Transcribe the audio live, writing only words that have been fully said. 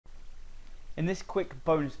In this quick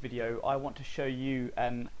bonus video, I want to show you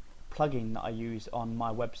an plugin that I use on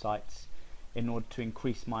my websites in order to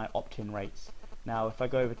increase my opt-in rates. Now, if I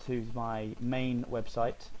go over to my main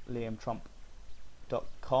website,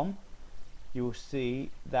 liamtrump.com, you will see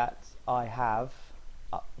that I have,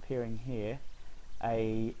 appearing here,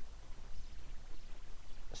 a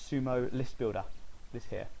Sumo list builder, this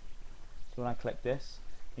here. So when I click this,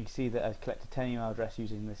 you can see that I've collected 10 email addresses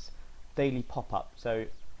using this daily pop-up. So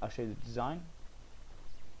I'll show you the design,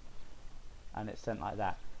 and it's sent like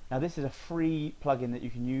that. Now this is a free plugin that you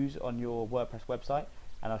can use on your WordPress website,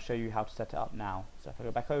 and I'll show you how to set it up now. So if I go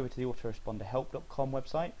back over to the autoresponderhelp.com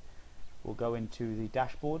website, we'll go into the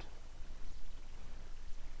dashboard,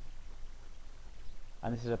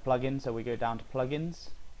 and this is a plugin, so we go down to plugins,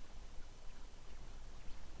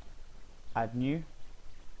 add new,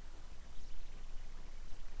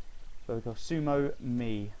 so we go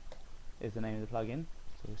SumoMe is the name of the plugin.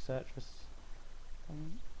 So we'll search for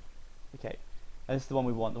okay, and this is the one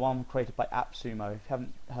we want, the one created by AppSumo. If you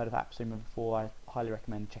haven't heard of AppSumo before, I highly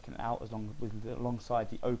recommend checking it out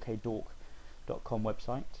alongside the okdork.com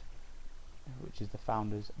website, which is the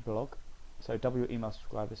founder's blog. So double your email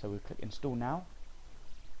subscriber, so we'll click install now.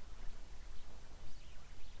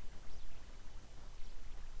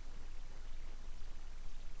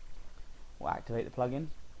 We'll activate the plugin.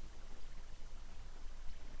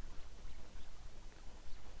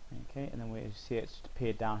 Okay, and then we see it's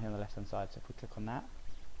appeared down here on the left hand side, so if we click on that.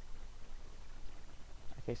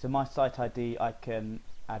 Okay, so my site ID I can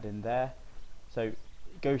add in there. So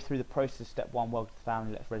go through the process. Step 1, welcome to the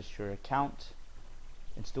family, let's register your account,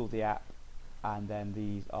 install the app, and then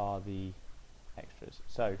these are the extras.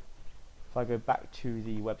 So if I go back to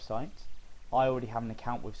the website, I already have an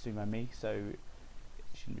account with SumoMe, so it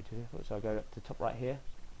shouldn't be too difficult. So I go up to the top right here.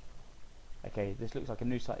 Okay, this looks like a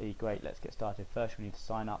new site. Great, let's get started. First we need to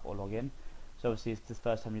sign up or log in. So obviously if it's the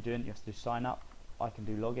first time you're doing it, you have to do sign up. I can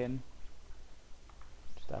do login.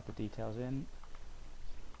 Just add the details in.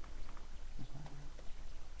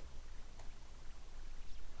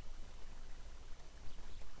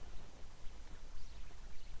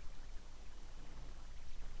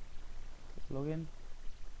 Click login.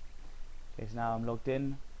 Okay, so now I'm logged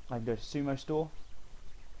in. I can go to Sumo Store.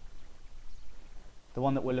 The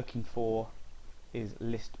one that we're looking for is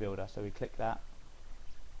List Builder, so we click that.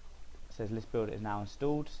 It says List Builder is now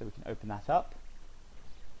installed, so we can open that up.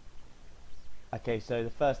 Okay, so the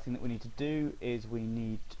first thing that we need to do is we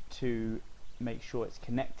need to make sure it's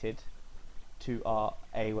connected to our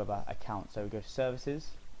Aweber account. So we go to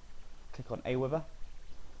Services, click on Aweber,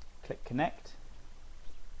 click Connect,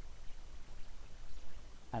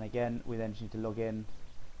 and again we then just need to log in,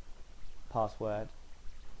 password,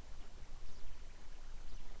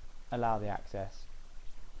 allow the access,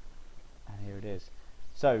 and here it is.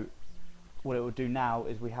 So what it will do now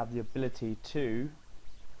is we have the ability to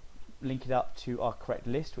link it up to our correct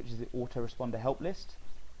list, which is the autoresponder help list,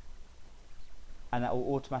 and that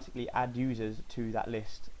will automatically add users to that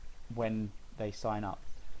list when they sign up.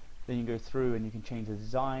 Then you can go through and you can change the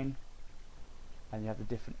design, and you have the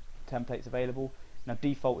different templates available. Now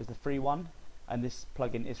default is the free one, and this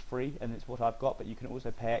plugin is free, and it's what I've got, but you can also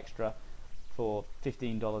pay extra for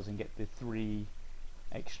 $15 and get the 3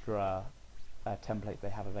 extra templates they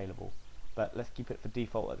have available. But let's keep it for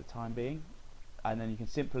default at the time being, and then you can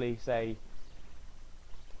simply say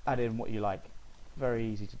add in what you like. Very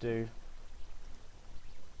easy to do.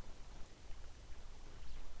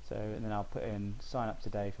 So, and then I'll put in sign up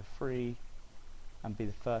today for free and be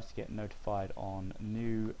the first to get notified on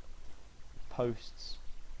new posts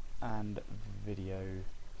and video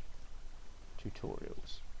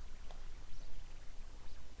tutorials.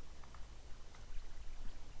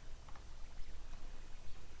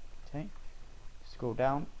 Okay, scroll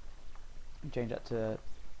down and change that to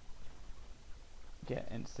get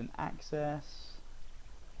instant access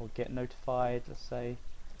or get notified, let's say.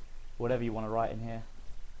 Whatever you want to write in here,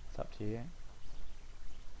 it's up to you.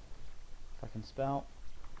 If I can spell,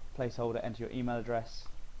 placeholder, enter your email address.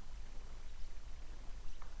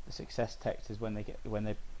 The success text is when they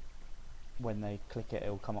click it, it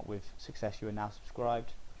will come up with success, you are now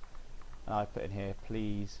subscribed. And I put in here,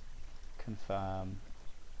 please confirm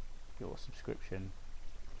your subscription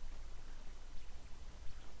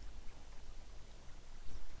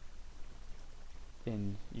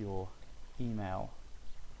in your email,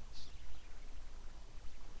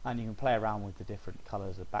 and you can play around with the different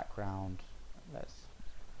colors of background. Let's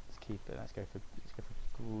keep it. Let's go for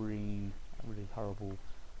green. A really horrible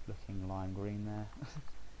looking lime green there.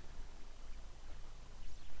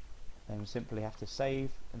 Then we simply have to save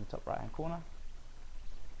in the top right hand corner.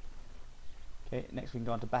 Okay, next we can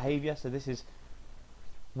go on to behavior. So this is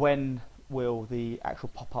when will the actual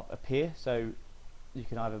pop-up appear. So you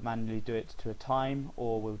can either manually do it to a time,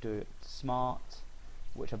 or we'll do it smart,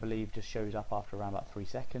 which I believe just shows up after around about 3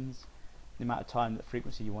 seconds. The amount of time, that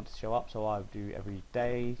frequency you want it to show up, so I would do every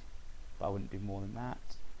day, but I wouldn't do more than that.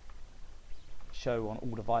 Show on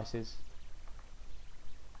all devices,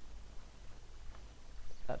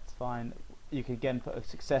 that's fine. You can again put a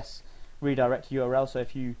success redirect URL, so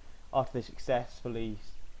if you, after they successfully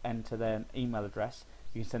enter their email address,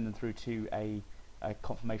 you can send them through to a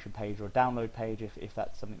confirmation page or a download page if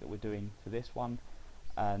that's something that we're doing for this one.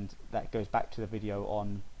 And that goes back to the video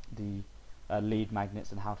on the lead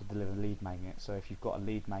magnets and how to deliver lead magnets. So if you've got a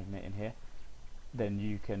lead magnet in here, then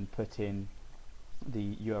you can put in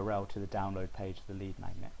the URL to the download page of the lead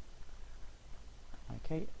magnet.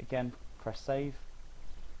 Okay, again press save,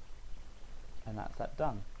 and that's that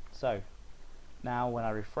done. So now when I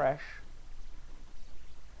refresh,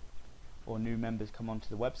 or new members come onto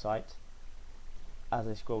the website, as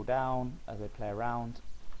they scroll down, as they play around,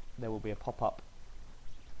 there will be a pop-up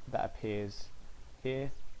that appears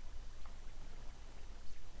here.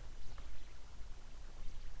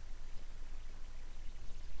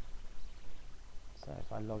 So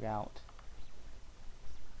if I log out,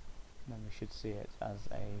 then we should see it as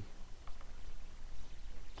a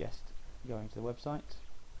guest going to the website.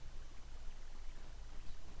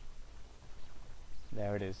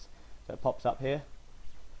 There it is. So it pops up here,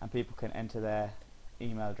 and people can enter their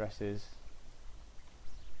email addresses,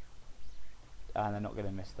 and they're not going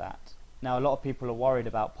to miss that. Now a lot of people are worried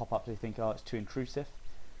about pop-ups. They think, oh, it's too intrusive,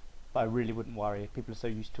 but I really wouldn't worry. People are so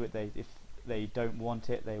used to it, if they don't want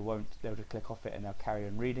it, they'll just click off it and they'll carry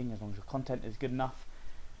on reading, as long as your content is good enough.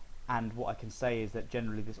 And what I can say is that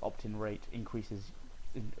generally this opt-in rate increases,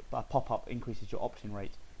 a pop-up increases your opt-in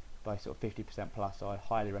rate by sort of 50% plus, so I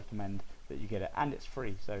highly recommend that you get it, and it's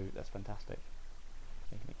free, so that's fantastic.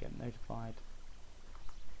 You can get notified.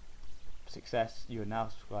 Success, you are now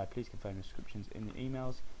subscribed. Please confirm your subscriptions in the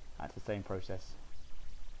emails. That's the same process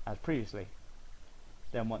as previously.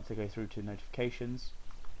 Then once they go through to notifications,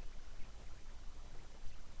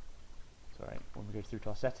 when we go through to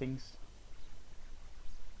our settings,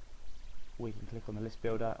 we can click on the list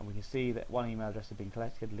builder, and we can see that one email address has been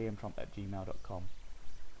collected, liamtrump@gmail.com.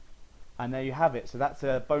 And there you have it. So that's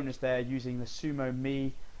a bonus there using the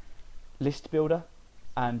SumoMe list builder,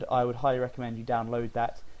 and I would highly recommend you download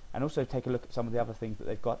that, and also take a look at some of the other things that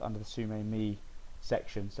they've got under the SumoMe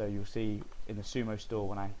section. So you'll see in the Sumo store,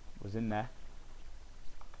 when I was in there,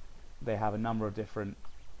 they have a number of different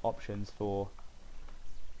options for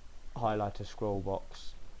highlighter, scroll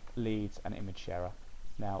box, leads, and image sharer.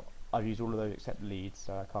 Now I've used all of those except leads,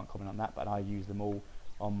 so I can't comment on that, but I use them all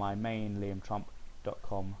on my main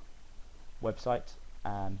liamtrump.com website,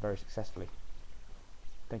 and very successfully.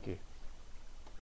 Thank you.